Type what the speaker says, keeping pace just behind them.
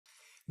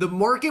The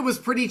market was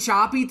pretty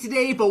choppy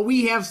today, but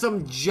we have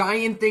some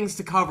giant things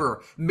to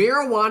cover.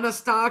 Marijuana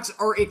stocks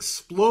are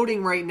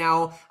exploding right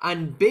now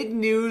on big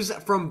news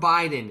from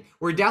Biden.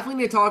 We're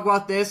definitely going to talk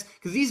about this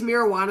because these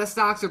marijuana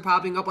stocks are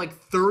popping up like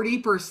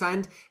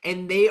 30%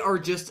 and they are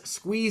just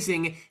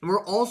squeezing. And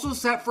we're also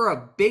set for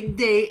a big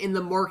day in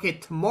the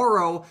market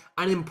tomorrow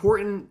on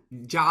important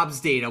jobs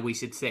data, we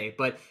should say.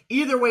 But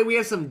either way, we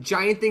have some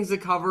giant things to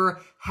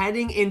cover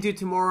heading into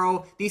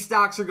tomorrow. These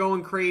stocks are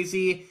going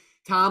crazy.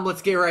 Tom,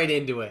 let's get right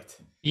into it.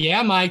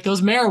 Yeah, Mike,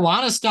 those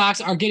marijuana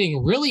stocks are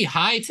getting really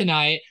high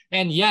tonight.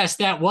 And yes,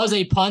 that was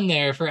a pun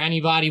there for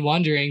anybody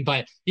wondering.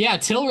 But yeah,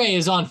 Tilray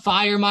is on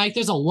fire, Mike.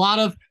 There's a lot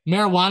of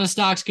marijuana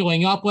stocks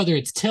going up, whether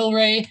it's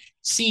Tilray,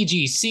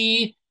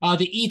 CGC,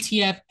 the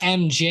ETF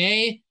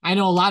MJ. I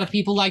know a lot of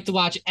people like to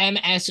watch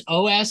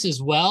MSOS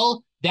as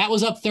well. That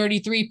was up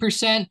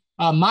 33%.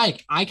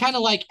 Mike, I kind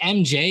of like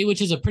MJ,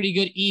 which is a pretty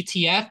good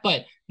ETF.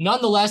 But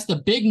nonetheless, the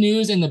big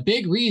news and the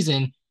big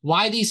reason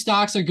why these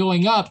stocks are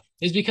going up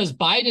is because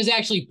Biden is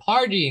actually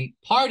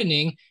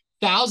pardoning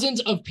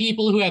thousands of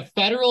people who have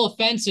federal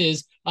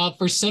offenses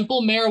for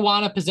simple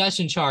marijuana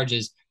possession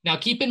charges. Now,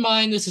 keep in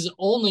mind, this is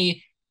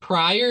only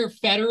prior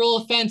federal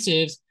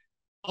offenses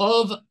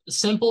of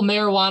simple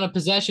marijuana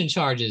possession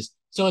charges.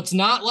 So it's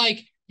not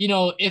like,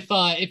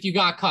 if you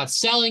got caught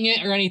selling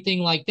it or anything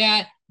like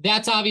that,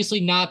 that's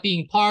obviously not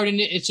being pardoned.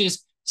 It's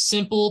just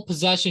simple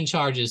possession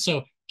charges.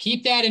 So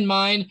keep that in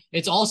mind.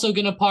 It's also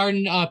going to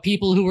pardon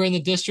people who were in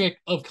the District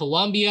of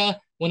Columbia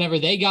whenever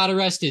they got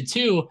arrested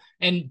too.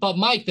 But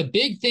Mike, the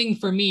big thing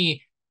for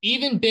me,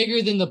 even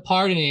bigger than the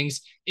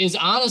pardonings, is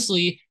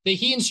honestly that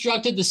he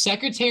instructed the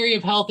Secretary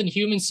of Health and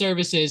Human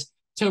Services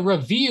to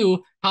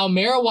review how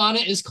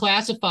marijuana is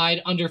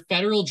classified under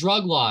federal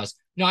drug laws.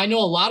 Now, I know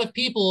a lot of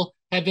people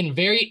have been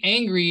very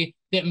angry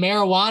that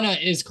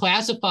marijuana is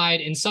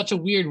classified in such a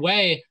weird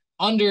way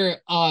under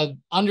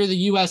the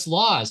U.S.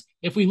 laws.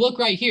 If we look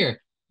right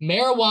here,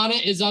 marijuana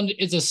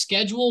is a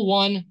Schedule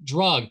 1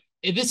 drug.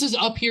 This is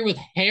up here with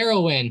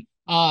heroin,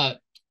 peyote.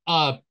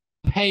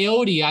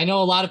 I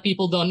know a lot of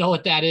people don't know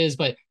what that is,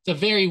 but it's a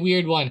very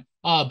weird one.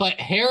 But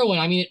heroin,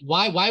 I mean,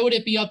 why would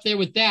it be up there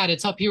with that?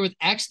 It's up here with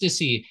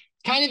ecstasy.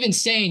 Kind of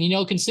insane,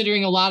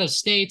 considering a lot of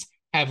states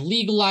have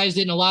legalized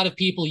it and a lot of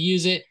people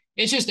use it.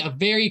 It's just a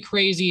very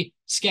crazy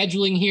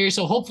scheduling here.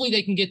 So hopefully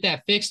they can get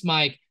that fixed,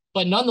 Mike.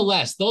 But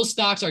nonetheless, those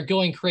stocks are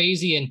going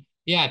crazy. And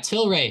yeah,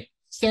 Tilray,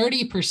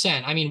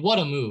 30%. I mean, what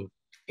a move.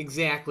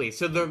 Exactly.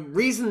 So the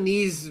reason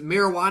these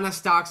marijuana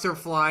stocks are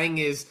flying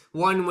is,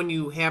 one, when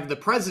you have the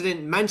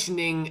president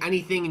mentioning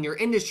anything in your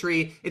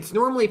industry, it's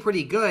normally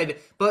pretty good,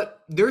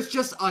 but there's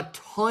just a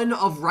ton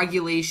of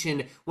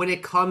regulation when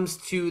it comes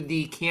to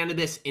the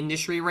cannabis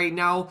industry right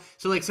now.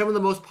 So like some of the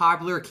most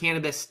popular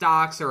cannabis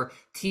stocks are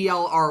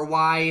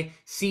TLRY,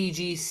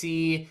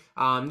 CGC.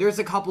 There's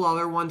a couple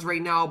other ones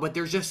right now, but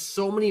there's just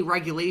so many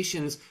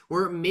regulations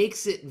where it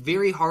makes it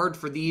very hard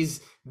for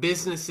these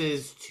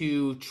businesses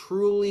to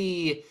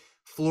truly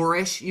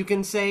flourish, you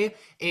can say.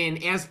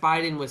 And as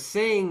Biden was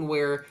saying,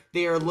 where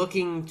they are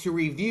looking to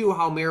review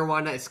how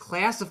marijuana is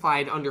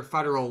classified under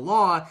federal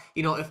law,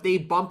 if they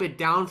bump it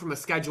down from a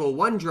Schedule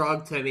 1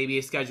 drug to maybe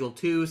a Schedule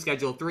 2,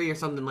 Schedule 3, or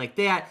something like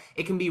that,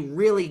 it can be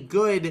really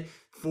good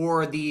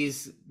for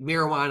these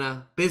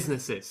marijuana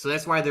businesses. So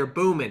that's why they're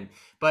booming.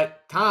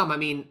 But Tom, I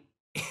mean,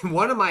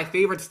 one of my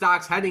favorite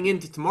stocks heading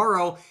into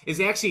tomorrow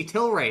is actually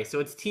Tilray. So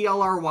it's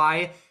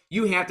TLRY.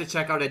 You have to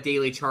check out a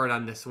daily chart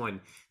on this one.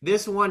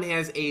 This one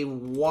has a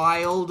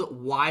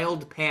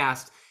wild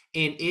past,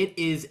 and it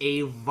is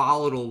a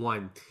volatile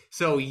one.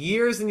 So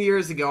years and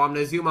years ago, I'm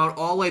going to zoom out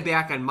all the way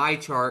back on my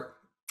chart,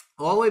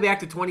 all the way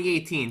back to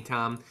 2018,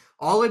 Tom.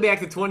 All the way back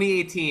to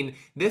 2018,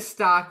 this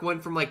stock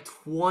went from like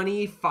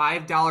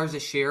 $25 a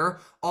share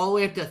all the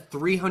way up to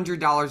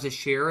 $300 a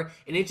share,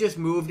 and it just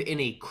moved in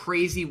a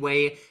crazy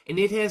way. And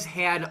it has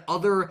had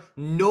other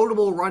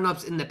notable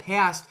run-ups in the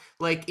past,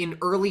 like in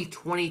early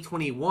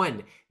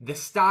 2021. The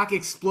stock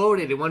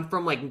exploded. It went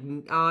from like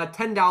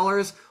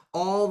 $10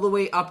 all the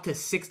way up to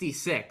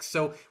 66.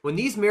 So when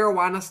these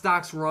marijuana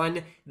stocks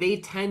run, they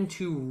tend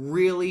to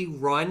really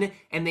run,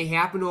 and they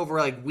happen over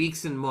like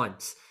weeks and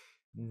months.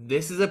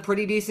 This is a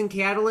pretty decent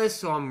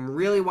catalyst, so I'm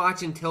really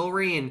watching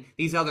Tilray and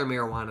these other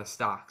marijuana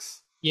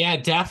stocks. Yeah,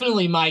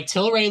 definitely, Mike.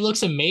 Tilray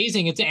looks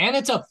amazing.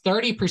 It's up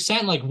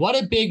 30%. Like, what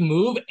a big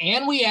move.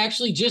 And we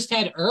actually just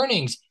had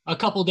earnings a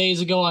couple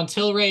days ago on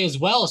Tilray as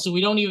well. So we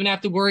don't even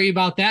have to worry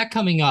about that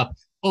coming up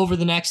over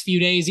the next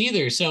few days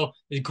either. So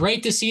it's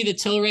great to see that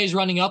Tilray is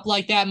running up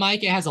like that,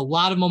 Mike. It has a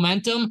lot of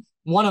momentum.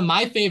 One of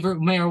my favorite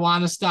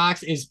marijuana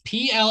stocks is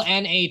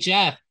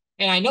PLNHF.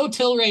 And I know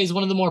Tilray is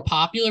one of the more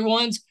popular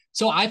ones.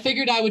 So I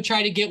figured I would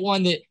try to get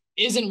one that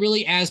isn't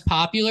really as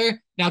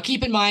popular. Now,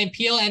 keep in mind,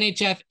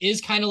 PLNHF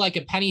is kind of like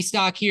a penny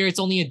stock here. It's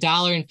only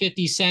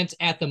 $1.50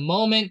 at the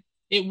moment.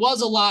 It was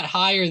a lot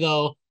higher,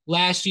 though,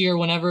 last year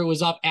whenever it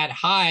was up at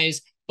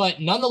highs. But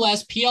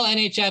nonetheless,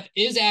 PLNHF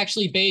is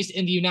actually based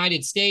in the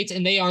United States,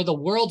 and they are the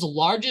world's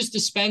largest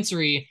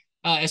dispensary,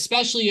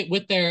 especially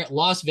with their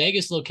Las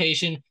Vegas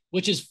location,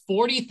 which is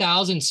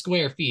 40,000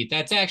 square feet.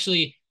 That's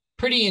actually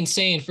pretty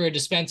insane for a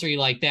dispensary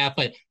like that.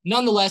 But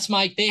nonetheless,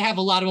 Mike, they have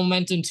a lot of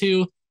momentum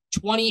too,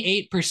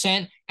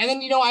 28%. And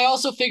then, I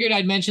also figured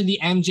I'd mention the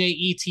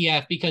MJ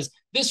ETF because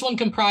this one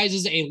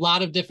comprises a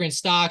lot of different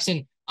stocks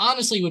and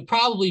honestly would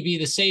probably be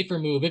the safer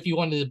move if you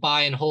wanted to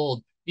buy and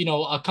hold,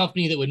 a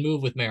company that would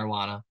move with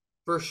marijuana.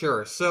 For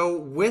sure. So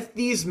with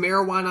these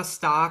marijuana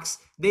stocks,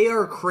 they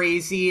are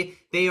crazy.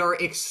 They are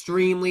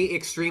extremely,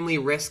 extremely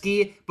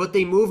risky, but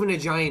they move in a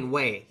giant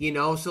way,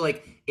 So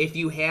like if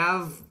you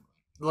have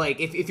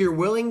if you're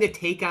willing to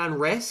take on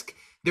risk,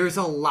 there's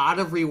a lot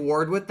of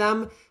reward with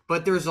them,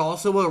 but there's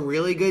also a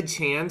really good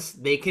chance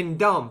they can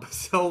dump.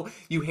 So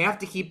you have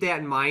to keep that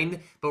in mind.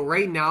 But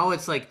right now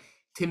it's like,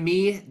 to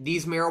me,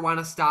 these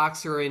marijuana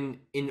stocks are in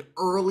an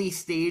early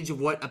stage of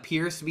what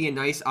appears to be a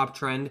nice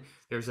uptrend.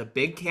 There's a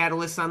big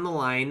catalyst on the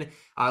line.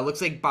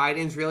 Looks like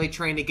Biden's really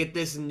trying to get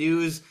this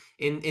news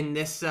in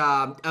this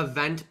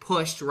event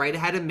pushed right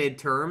ahead of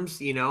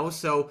midterms,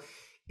 So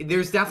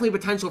there's definitely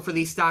potential for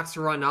these stocks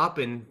to run up,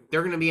 and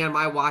they're going to be on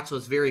my watch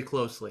list very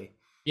closely.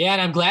 Yeah,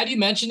 and I'm glad you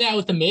mentioned that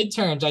with the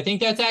midterms. I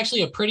think that's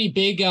actually a pretty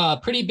big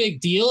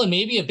deal and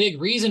maybe a big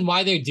reason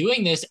why they're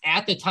doing this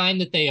at the time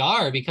that they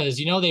are, because,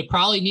 they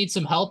probably need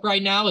some help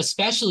right now,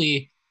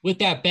 especially with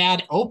that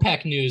bad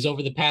OPEC news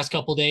over the past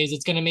couple of days.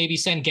 It's going to maybe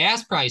send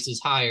gas prices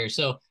higher.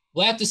 So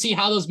we'll have to see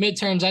how those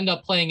midterms end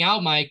up playing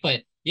out, Mike.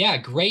 But yeah,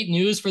 great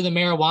news for the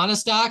marijuana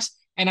stocks.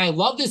 And I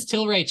love this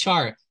TLRY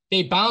chart.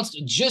 They bounced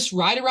just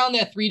right around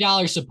that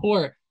 $3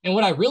 support. And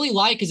what I really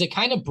like is it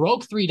kind of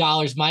broke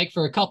 $3, Mike,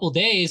 for a couple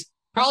days.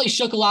 Probably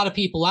shook a lot of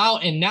people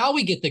out, and now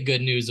we get the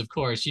good news, of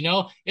course.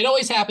 It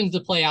always happens to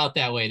play out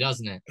that way,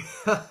 doesn't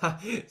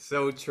it?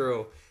 So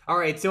true. All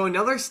right, so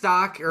another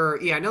stock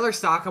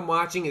I'm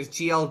watching is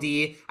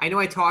GLD. I know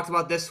I talked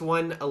about this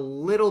one a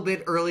little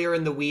bit earlier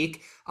in the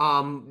week.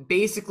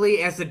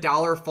 Basically, as the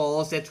dollar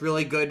falls, that's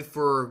really good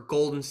for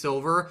gold and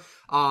silver.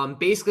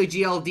 Basically,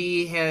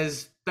 GLD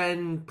has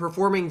been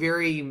performing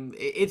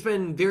it's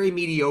been very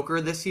mediocre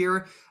this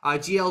year.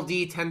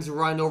 GLD tends to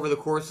run over the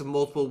course of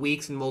multiple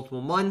weeks and multiple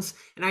months,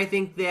 and I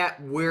think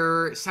that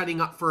we're setting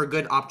up for a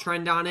good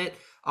uptrend on it.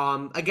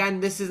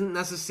 Again, this isn't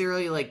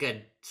necessarily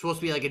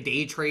supposed to be like a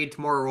day trade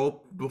tomorrow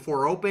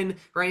before open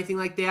or anything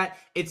like that.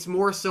 It's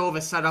more so of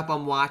a setup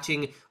I'm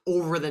watching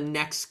over the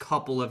next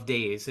couple of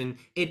days, and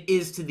it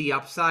is to the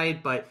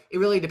upside, but it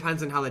really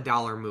depends on how the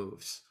dollar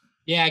moves.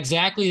 Yeah,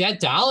 exactly. That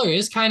dollar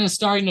is kind of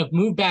starting to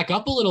move back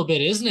up a little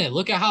bit, isn't it?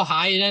 Look at how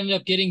high it ended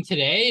up getting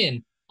today.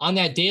 And on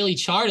that daily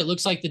chart, it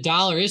looks like the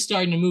dollar is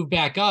starting to move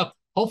back up.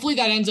 Hopefully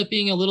that ends up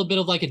being a little bit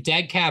of like a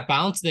dead cat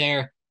bounce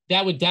there.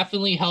 That would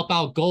definitely help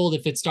out gold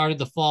if it started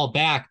to fall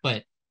back.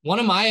 But one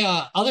of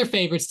my other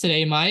favorites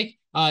today, Mike,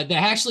 that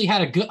actually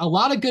had a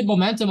lot of good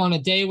momentum on a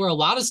day where a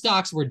lot of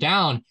stocks were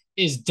down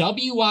is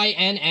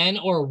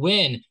WYNN or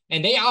WIN.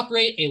 And they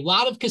operate a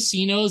lot of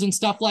casinos and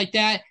stuff like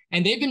that.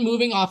 And they've been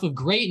moving off of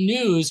great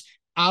news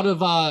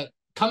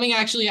coming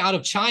actually out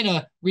of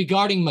China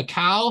regarding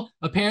Macau.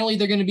 Apparently,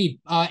 they're going to be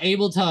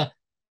able to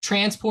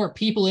transport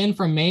people in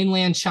from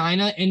mainland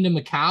China into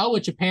Macau,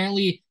 which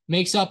apparently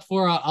makes up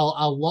for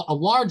a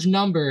large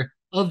number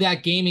of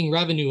that gaming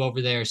revenue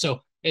over there.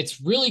 So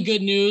it's really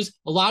good news.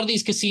 A lot of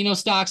these casino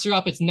stocks are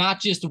up. It's not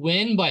just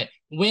WIN, but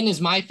WIN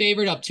is my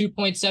favorite, up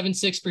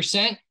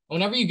 2.76%.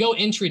 Whenever you go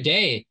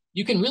intraday,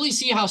 you can really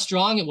see how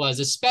strong it was,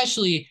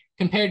 especially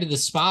compared to the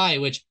SPY,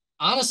 which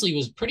honestly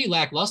was pretty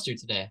lackluster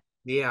today.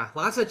 Yeah,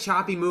 lots of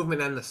choppy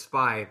movement on the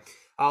SPY.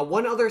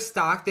 One other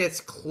stock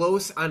that's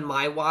close on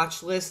my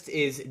watch list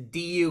is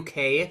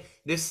DUK.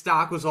 This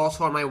stock was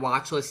also on my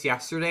watch list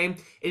yesterday.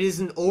 It is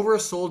an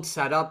oversold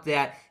setup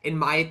that, in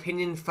my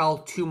opinion, fell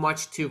too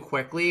much too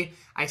quickly.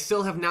 I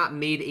still have not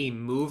made a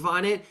move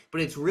on it,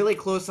 but it's really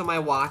close on my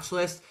watch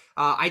list.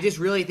 I just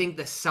really think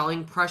the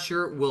selling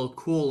pressure will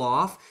cool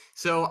off.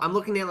 So I'm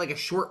looking at like a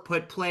short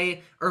put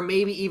play or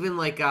maybe even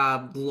like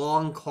a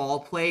long call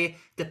play,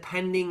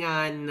 depending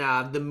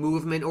on the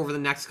movement over the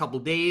next couple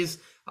days.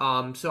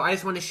 So I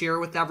just want to share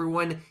with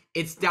everyone,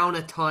 it's down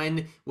a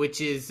ton,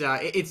 which is,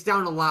 it's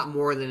down a lot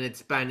more than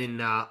it's been in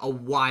a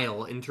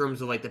while in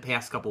terms of like the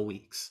past couple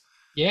weeks.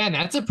 Yeah, and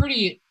that's a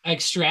pretty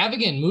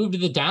extravagant move to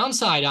the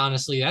downside,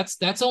 honestly.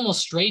 That's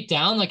almost straight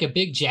down like a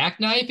big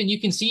jackknife. And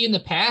you can see in the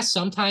past,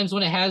 sometimes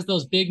when it has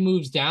those big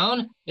moves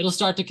down, it'll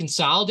start to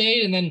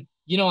consolidate and then,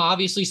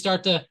 obviously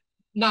start to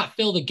not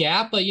fill the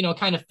gap, but,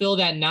 kind of fill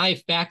that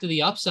knife back to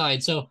the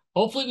upside. So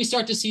hopefully we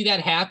start to see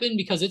that happen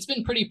because it's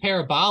been pretty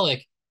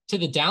parabolic to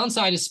the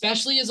downside,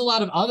 especially as a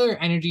lot of other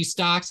energy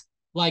stocks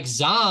like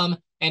ZOM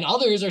and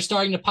others are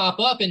starting to pop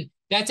up. And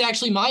that's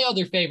actually my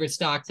other favorite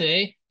stock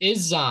today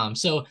is ZOM.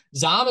 So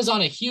ZOM is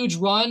on a huge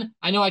run.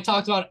 I know I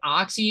talked about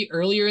Oxy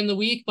earlier in the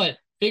week, but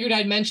figured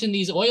I'd mention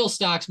these oil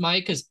stocks,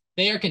 Mike, because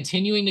they are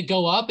continuing to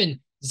go up. And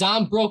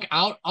ZOM broke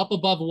out up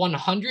above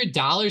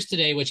 $100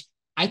 today, which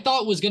I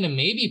thought was going to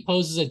maybe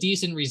pose as a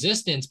decent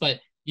resistance. But,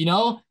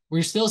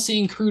 we're still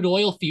seeing crude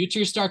oil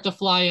futures start to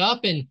fly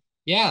up. And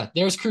yeah,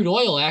 there's crude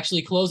oil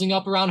actually closing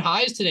up around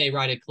highs today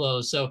right at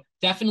close. So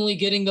definitely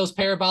getting those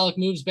parabolic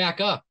moves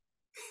back up.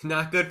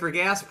 Not good for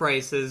gas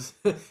prices,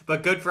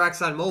 but good for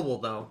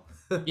ExxonMobil, though.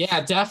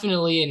 Yeah,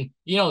 definitely.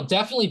 And,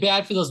 definitely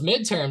bad for those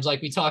midterms,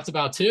 like we talked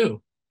about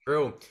too.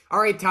 True. All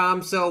right,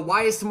 Tom. So,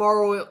 why is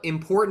tomorrow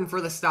important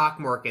for the stock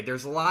market?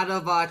 There's a lot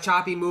of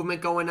choppy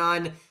movement going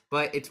on,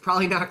 but it's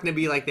probably not going to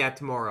be like that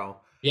tomorrow.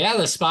 Yeah,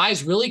 the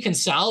SPY's really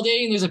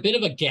consolidating. There's a bit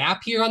of a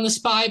gap here on the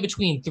SPY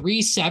between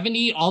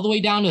 370 all the way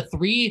down to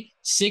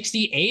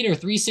 368 or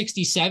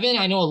 367.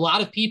 I know a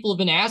lot of people have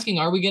been asking,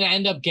 are we going to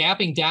end up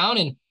gapping down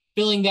and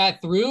filling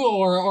that through,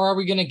 or are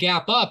we going to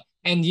gap up?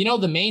 And,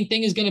 the main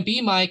thing is going to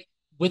be, Mike,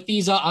 with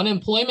these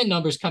unemployment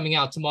numbers coming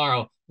out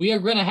tomorrow, we are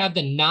going to have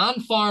the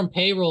non-farm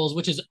payrolls,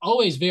 which is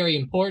always very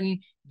important.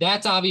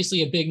 That's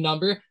obviously a big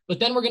number. But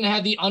then we're going to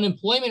have the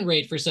unemployment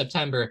rate for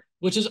September,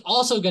 which is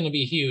also going to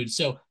be huge.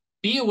 So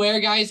be aware,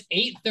 guys,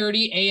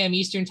 8:30 a.m.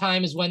 Eastern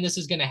time is when this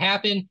is going to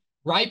happen,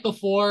 right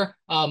before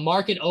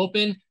market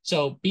open.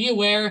 So be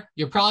aware.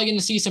 You're probably going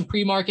to see some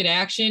pre-market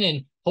action,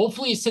 and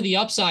hopefully it's to the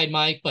upside,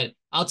 Mike. But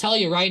I'll tell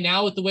you right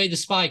now, with the way the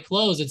SPY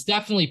closed, it's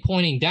definitely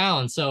pointing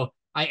down. So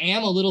I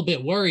am a little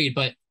bit worried,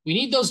 but we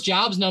need those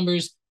jobs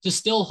numbers to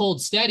still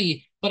hold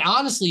steady. But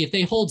honestly, if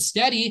they hold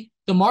steady,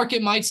 the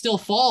market might still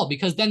fall,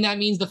 because then that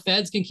means the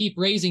Feds can keep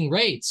raising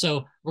rates.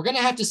 So we're going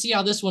to have to see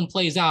how this one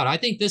plays out. I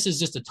think this is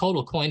just a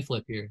total coin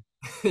flip here.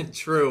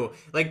 True.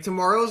 Like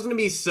tomorrow's going to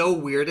be so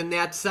weird in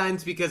that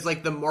sense because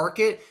like the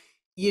market,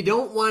 you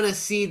don't want to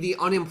see the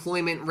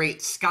unemployment rate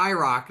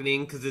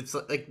skyrocketing because it's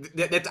like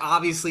that's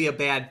obviously a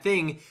bad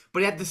thing,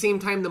 but at the same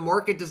time the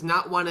market does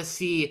not want to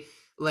see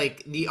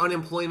like the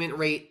unemployment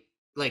rate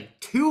like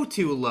too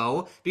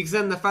low because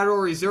then the Federal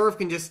Reserve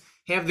can just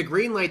have the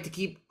green light to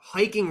keep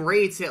hiking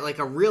rates at like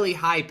a really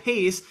high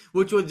pace,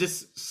 which would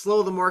just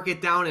slow the market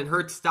down and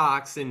hurt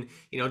stocks and,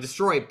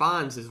 destroy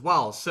bonds as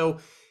well. So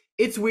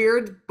it's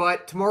weird,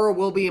 but tomorrow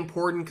will be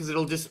important because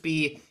it'll just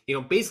be,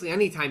 basically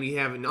anytime you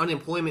have an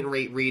unemployment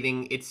rate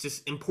reading, it's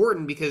just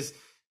important because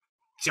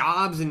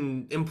jobs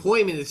and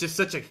employment is just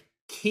such a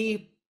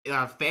key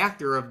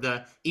factor of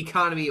the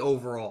economy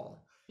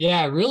overall.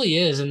 Yeah, it really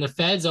is. And the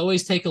Feds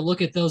always take a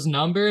look at those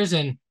numbers.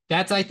 And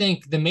that's, I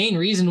think, the main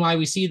reason why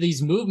we see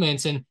these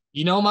movements. And,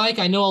 Mike,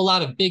 I know a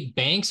lot of big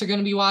banks are going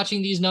to be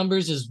watching these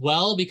numbers as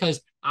well,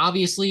 because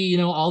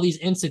obviously, all these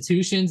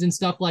institutions and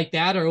stuff like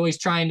that are always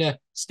trying to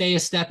stay a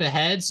step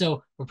ahead.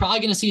 So we're probably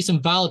going to see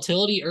some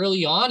volatility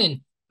early on.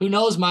 And who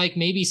knows, Mike,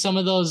 maybe some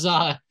of those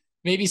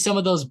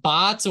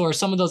bots or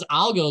some of those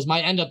algos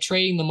might end up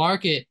trading the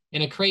market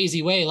in a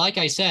crazy way. Like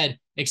I said,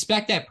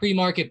 expect that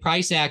pre-market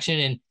price action.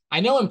 And I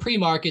know in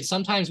pre-market,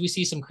 sometimes we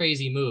see some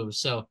crazy moves.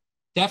 So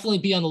definitely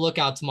be on the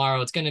lookout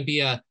tomorrow. It's going to be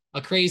a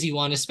crazy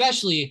one,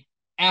 especially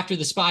after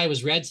the SPY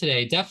was read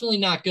today. Definitely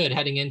not good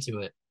heading into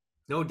it.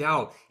 No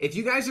doubt. If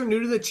you guys are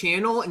new to the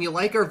channel and you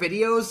like our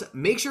videos,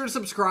 make sure to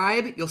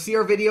subscribe. You'll see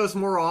our videos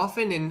more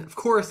often, and of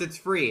course, it's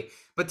free.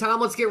 But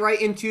Tom, let's get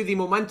right into the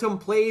momentum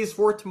plays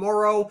for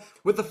tomorrow.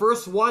 With the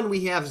first one,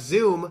 we have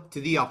Zoom to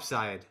the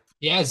upside.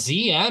 Yeah,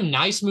 ZM,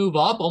 nice move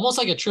up, almost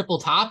like a triple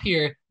top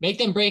here. Make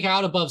them break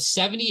out above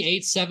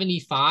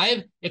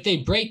 78.75. If they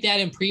break that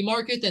in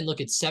pre-market, then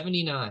look at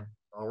 79.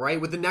 All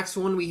right, with the next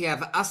one, we have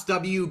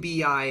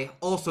SWBI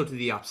also to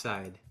the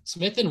upside.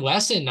 Smith &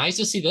 Wesson, nice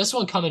to see this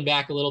one coming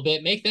back a little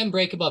bit. Make them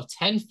break above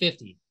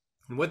 10.50.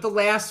 And with the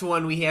last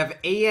one, we have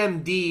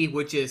AMD,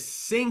 which is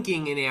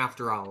sinking in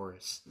after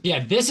hours.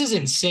 Yeah, this is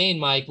insane,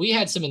 Mike. We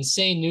had some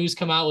insane news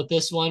come out with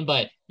this one,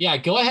 but yeah,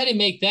 go ahead and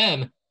make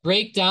them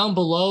break down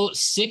below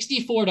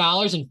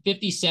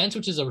 $64.50,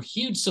 which is a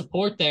huge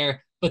support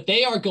there. But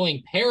they are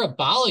going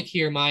parabolic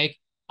here, Mike,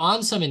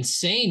 on some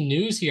insane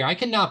news here. I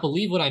cannot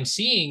believe what I'm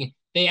seeing.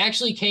 They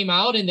actually came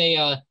out and they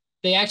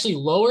actually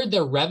lowered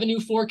their revenue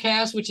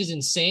forecast, which is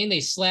insane. They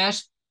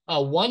slashed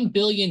 $1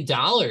 billion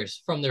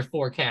from their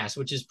forecast,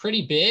 which is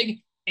pretty big.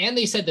 And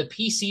they said the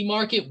PC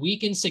market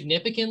weakened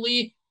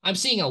significantly. I'm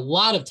seeing a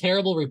lot of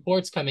terrible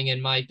reports coming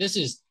in, Mike. This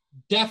is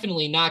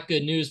definitely not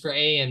good news for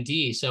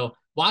AMD. So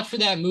watch for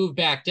that move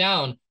back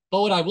down.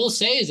 But what I will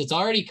say is it's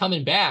already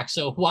coming back.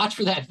 So watch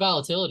for that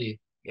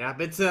volatility. Yeah,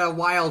 it's a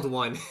wild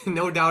one,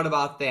 no doubt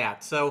about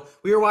that. So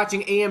we are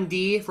watching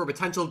AMD for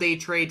potential day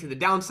trade to the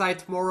downside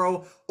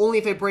tomorrow, only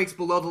if it breaks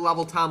below the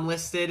level Tom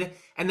listed.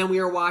 And then we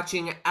are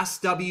watching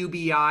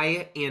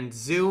SWBI and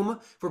Zoom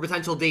for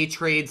potential day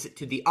trades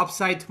to the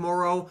upside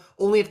tomorrow,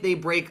 only if they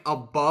break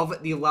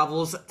above the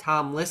levels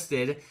Tom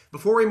listed.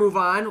 Before we move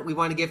on, we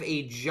want to give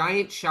a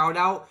giant shout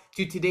out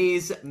to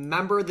today's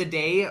member of the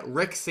day,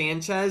 Rick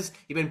Sanchez.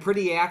 You've been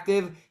pretty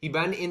active. You've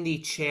been in the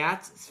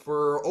chat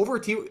for over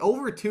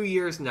two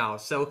years now.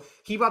 So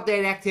keep up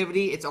that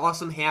activity. It's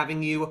awesome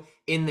having you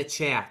in the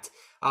chat.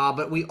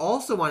 But we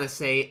also want to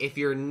say, if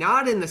you're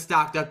not in the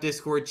StockedUp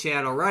Discord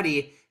chat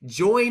already,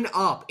 join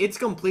up. It's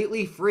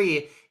completely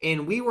free.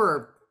 And we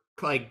were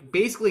like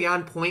basically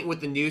on point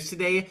with the news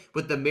today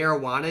with the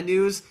marijuana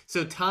news.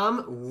 So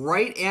Tom,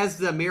 right as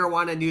the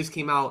marijuana news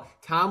came out,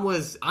 Tom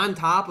was on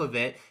top of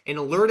it and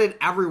alerted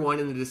everyone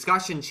in the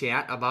discussion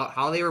chat about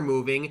how they were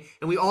moving.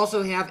 And we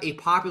also have a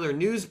popular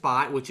news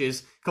bot, which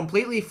is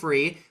completely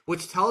free,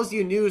 which tells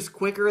you news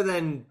quicker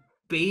than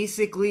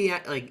basically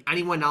like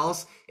anyone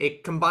else.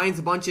 It combines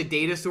a bunch of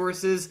data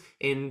sources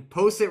and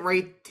posts it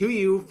right to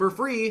you for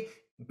free,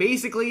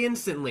 basically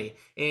instantly.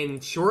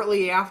 And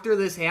shortly after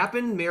this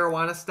happened,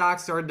 marijuana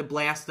stocks started to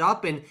blast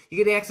up, and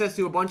you get access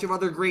to a bunch of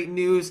other great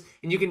news,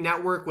 and you can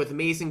network with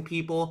amazing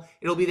people.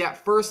 It'll be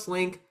that first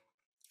link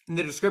in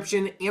the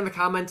description and the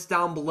comments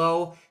down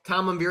below.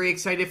 Tom, I'm very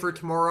excited for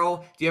tomorrow.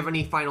 Do you have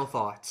any final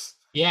thoughts?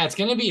 Yeah, it's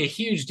going to be a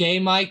huge day,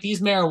 Mike.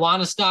 These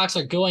marijuana stocks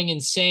are going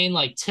insane,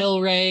 like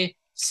TLRY,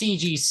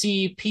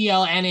 CGC,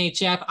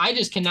 PLNHF. I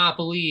just cannot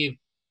believe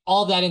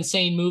all that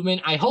insane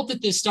movement. I hope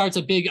that this starts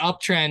a big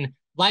uptrend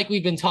like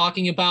we've been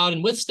talking about.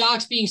 And with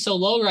stocks being so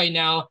low right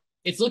now,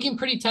 it's looking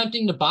pretty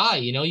tempting to buy.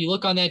 You know, you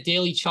look on that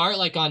daily chart,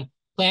 like on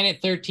Planet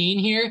 13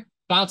 here,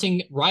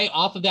 bouncing right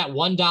off of that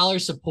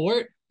 $1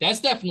 support. That's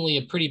definitely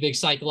a pretty big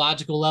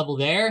psychological level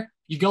there.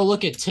 You go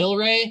look at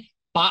TLRY,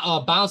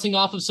 bouncing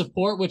off of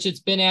support, which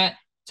it's been at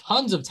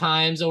tons of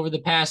times over the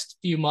past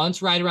few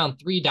months, right around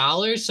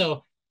 $3.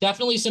 So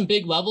definitely some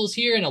big levels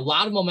here and a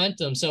lot of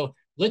momentum. So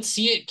let's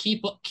see it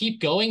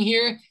keep going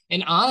here.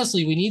 And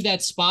honestly, we need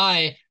that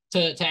SPY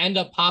to end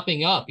up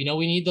popping up. You know,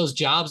 we need those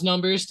jobs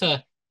numbers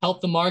to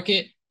help the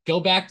market go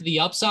back to the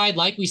upside.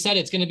 Like we said,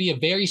 it's going to be a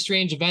very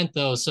strange event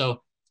though. So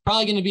it's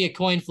probably going to be a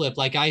coin flip.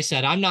 Like I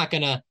said, I'm not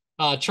going to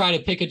try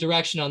to pick a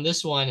direction on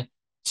this one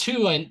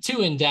too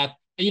in depth.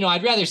 You know,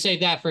 I'd rather save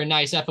that for a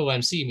nice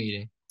FOMC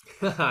meeting.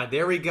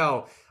 There we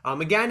go.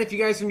 Again, if you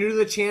guys are new to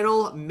the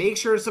channel, make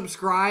sure to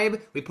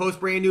subscribe. We post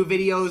brand new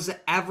videos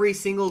every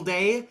single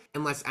day,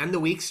 and let's end the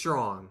week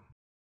strong.